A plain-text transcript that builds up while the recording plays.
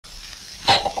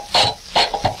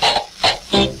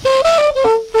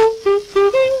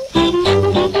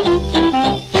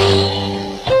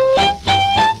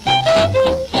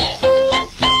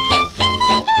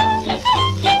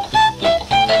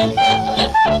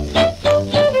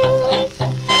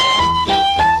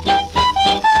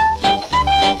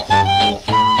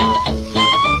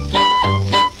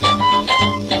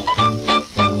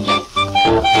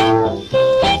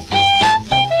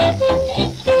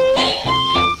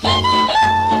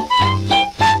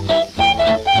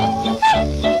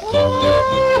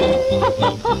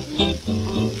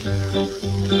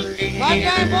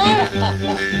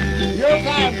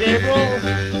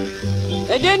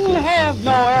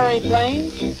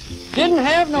range. Didn't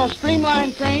have no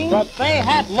streamlined train, but they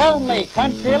had lonely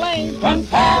country lanes when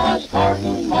Pa was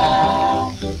courting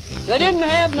Ma. They didn't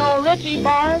have no ritzy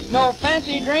bars, no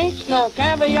fancy drinks, no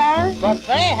caviar, but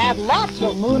they had lots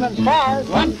of moon and stars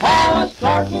when Pa was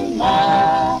courting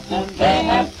Ma. And they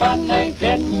had fun, they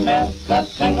didn't miss a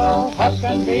single husk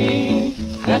and bee.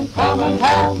 Then coming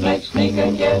home, they'd sneak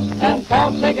a kiss, and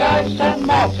talk say geist and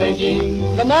mouth say gee.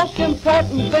 The most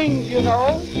important things, you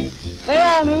know, they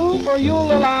all knew, for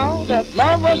you'll allow that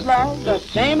love was love, the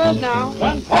same as now,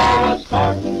 when Pa was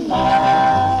courting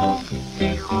Ma.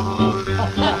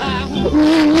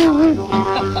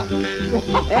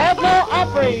 Had no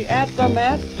Opry at the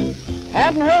Met,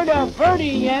 hadn't heard of Birdie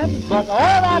yet, but all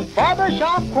that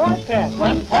barbershop quartet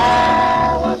when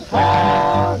Pa was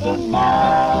courting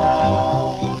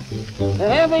Ma. The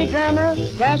heavy drummer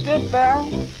cast his bell,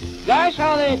 gosh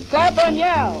how they clap and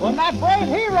yell when that great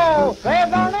hero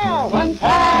saved our nail when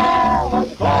Pa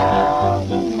was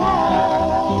courting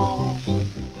Ma.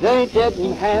 They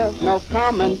didn't have no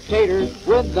commentators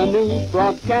with the news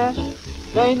broadcast.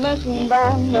 They listened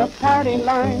on the party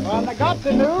line when they got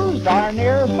the news darn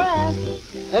near fast.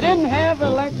 They didn't have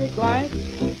electric lights,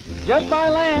 just by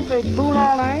lamp they'd fool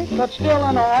all night, but still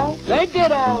and all, they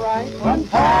did all right when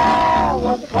Pa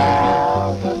was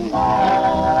courting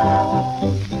Ma.